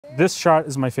This shot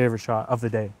is my favorite shot of the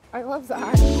day. I love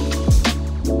that.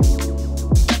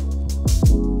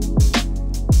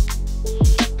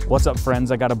 What's up,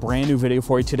 friends? I got a brand new video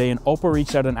for you today, and OPPO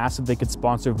reached out and asked if they could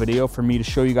sponsor a video for me to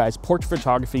show you guys portrait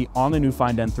photography on the new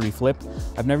Find N3 Flip.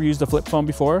 I've never used a flip phone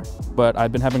before, but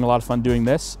I've been having a lot of fun doing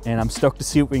this, and I'm stoked to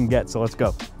see what we can get, so let's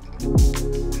go.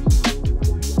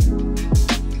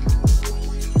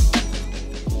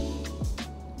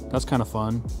 That's kind of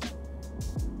fun.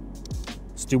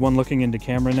 Let's do one looking into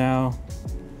camera now.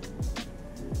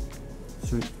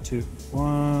 3, 2,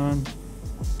 1.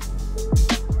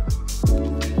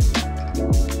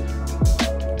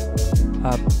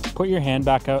 Put your hand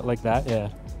back out like that, yeah.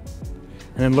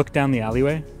 And then look down the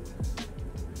alleyway.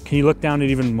 Can you look down it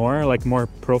even more, like more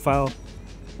profile?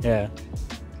 Yeah,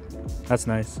 that's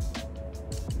nice.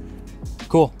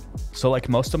 Cool. So like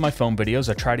most of my phone videos,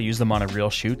 I try to use them on a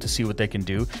real shoot to see what they can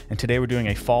do. And today we're doing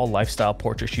a fall lifestyle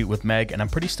portrait shoot with Meg, and I'm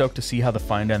pretty stoked to see how the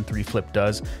Find N3 Flip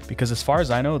does, because as far as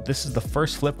I know, this is the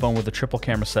first flip phone with a triple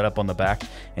camera setup on the back.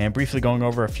 And briefly going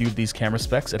over a few of these camera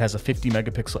specs, it has a 50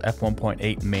 megapixel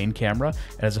f1.8 main camera,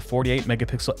 it has a 48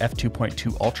 megapixel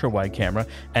f2.2 ultra wide camera,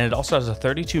 and it also has a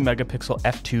 32 megapixel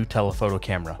f2 telephoto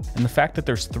camera. And the fact that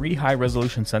there's 3 high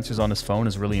resolution sensors on this phone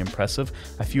is really impressive.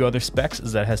 A few other specs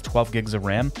is that it has 12 gigs of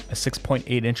RAM, a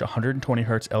 6.8-inch 120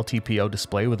 Hz LTPO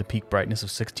display with a peak brightness of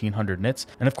 1600 nits,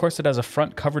 and of course it has a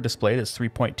front cover display that's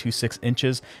 3.26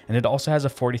 inches, and it also has a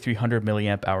 4300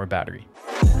 milliamp hour battery.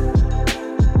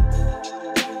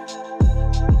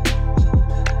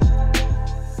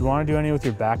 Do you want to do any with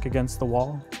your back against the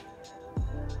wall?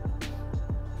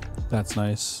 That's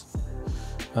nice.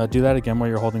 Do that again while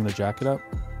you're holding the jacket up.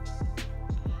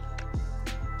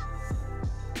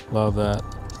 Love that.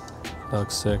 That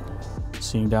looks sick.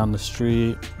 Seeing down the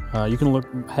street. You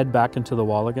can head back into the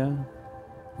wall again.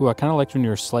 Ooh, I kind of liked when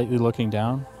you were slightly looking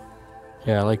down.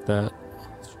 Yeah, I like that.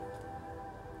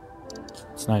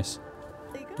 It's nice.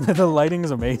 The lighting is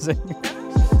amazing.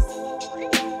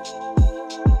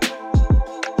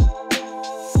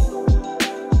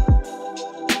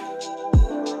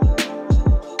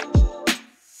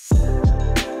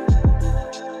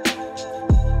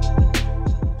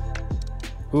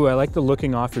 Ooh, I like the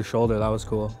looking off your shoulder. That was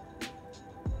cool.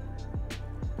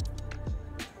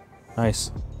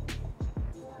 Nice.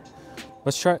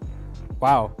 Let's try.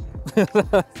 Wow.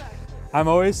 I'm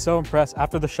always so impressed.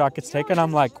 After the shot gets taken,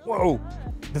 I'm like, whoa.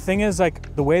 The thing is,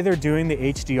 like, the way they're doing the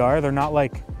HDR, they're not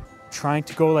like trying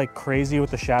to go like crazy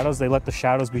with the shadows. They let the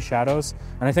shadows be shadows.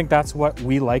 And I think that's what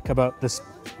we like about this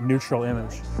neutral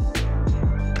image.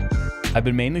 I've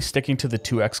been mainly sticking to the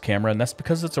 2x camera, and that's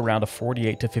because it's around a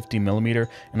 48 to 50 millimeter,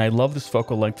 and I love this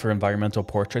focal length for environmental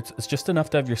portraits. It's just enough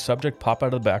to have your subject pop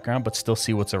out of the background but still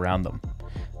see what's around them.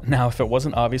 Now, if it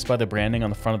wasn't obvious by the branding on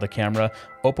the front of the camera,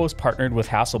 OPPO's partnered with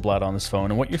Hasselblad on this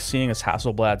phone, and what you're seeing is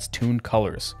Hasselblad's tuned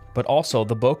colors. But also,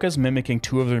 the bokeh is mimicking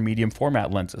 2 of their medium format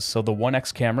lenses. So the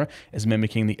 1x camera is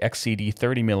mimicking the XCD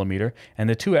 30mm, and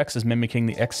the 2x is mimicking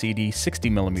the XCD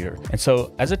 60mm. And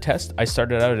so, as a test, I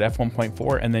started out at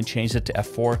f1.4 and then changed it to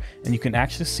f4, and you can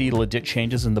actually see legit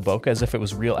changes in the bokeh as if it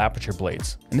was real aperture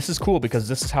blades. And this is cool because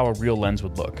this is how a real lens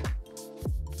would look.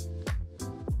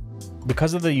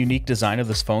 Because of the unique design of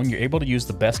this phone, you're able to use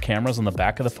the best cameras on the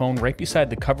back of the phone right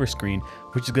beside the cover screen,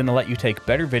 which is going to let you take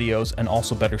better videos and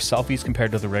also better selfies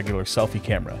compared to the regular selfie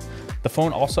camera. The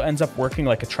phone also ends up working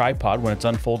like a tripod when it's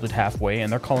unfolded halfway,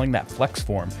 and they're calling that flex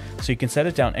form, so you can set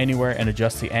it down anywhere and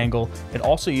adjust the angle. It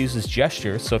also uses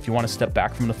gestures, so if you want to step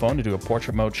back from the phone to do a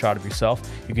portrait mode shot of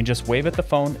yourself, you can just wave at the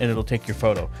phone and it'll take your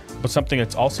photo. But something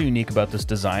that's also unique about this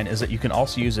design is that you can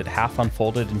also use it half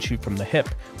unfolded and shoot from the hip,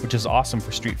 which is awesome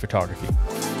for street photography.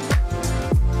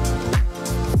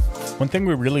 One thing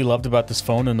we really loved about this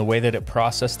phone and the way that it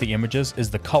processed the images is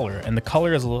the color, and the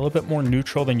color is a little bit more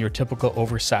neutral than your typical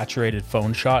oversaturated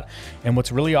phone shot. And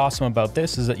what's really awesome about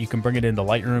this is that you can bring it into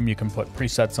Lightroom, you can put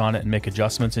presets on it and make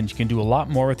adjustments, and you can do a lot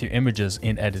more with your images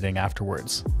in editing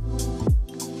afterwards.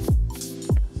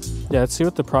 Yeah, let's see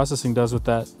what the processing does with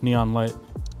that neon light.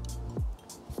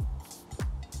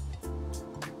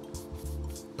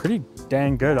 Pretty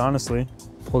dang good, honestly.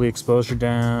 Pull the exposure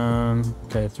down.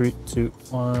 Okay, 3, 2,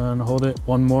 1, hold it.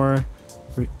 One more.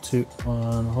 3, 2,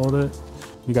 1, hold it.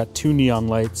 You got 2 neon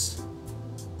lights.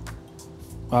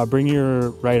 Bring your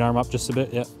right arm up just a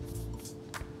bit. Yep.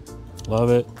 Love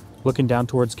it. Looking down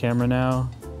towards camera now.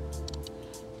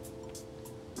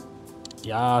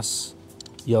 Yes.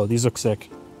 Yo, these look sick.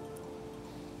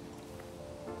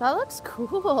 That looks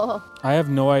cool. I have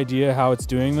no idea how it's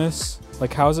doing this.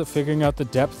 Like, how is it figuring out the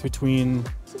depth between...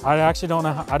 I actually don't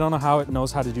know. I don't know how it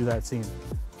knows how to do that scene,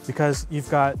 because you've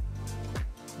got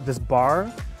this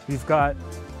bar, you've got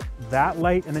that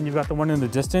light, and then you've got the one in the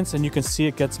distance, and you can see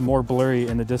it gets more blurry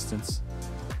in the distance.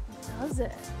 Does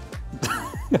it?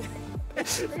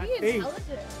 Pretty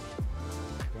intelligent.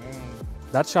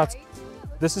 That shot's,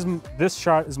 this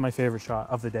shot is my favorite shot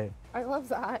of the day. I love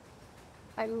that.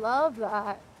 I love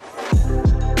that.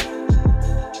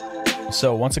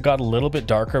 So once it got a little bit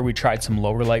darker, we tried some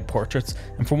lower light portraits,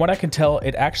 and from what I can tell,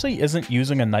 it actually isn't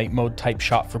using a night mode type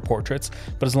shot for portraits,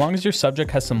 but as long as your subject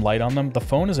has some light on them, the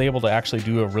phone is able to actually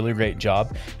do a really great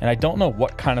job. And I don't know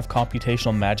what kind of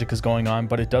computational magic is going on,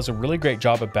 but it does a really great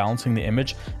job at balancing the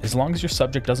image. As long as your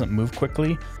subject doesn't move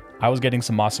quickly, I was getting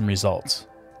some awesome results.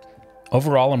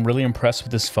 Overall, I'm really impressed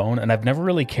with this phone, and I've never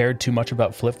really cared too much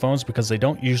about flip phones because they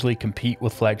don't usually compete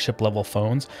with flagship level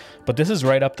phones, but this is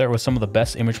right up there with some of the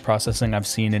best image processing I've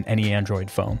seen in any Android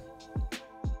phone.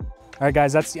 All right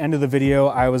guys, that's the end of the video.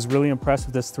 I was really impressed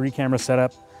with this 3-camera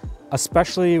setup,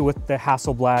 especially with the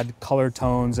Hasselblad color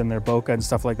tones and their bokeh and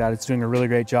stuff like that. It's doing a really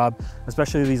great job,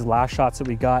 especially these last shots that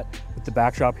we got with the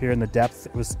backdrop here and the depth.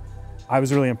 I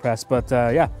was really impressed, but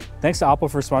yeah, thanks to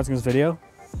OPPO for sponsoring this video.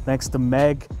 Thanks to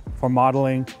Meg for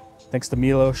modeling. Thanks to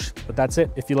Milos. But that's it.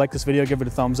 If you like this video, give it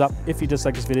a thumbs up. If you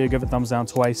dislike this video, give it a thumbs down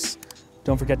twice.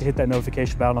 Don't forget to hit that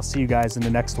notification bell, and I'll see you guys in the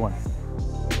next one.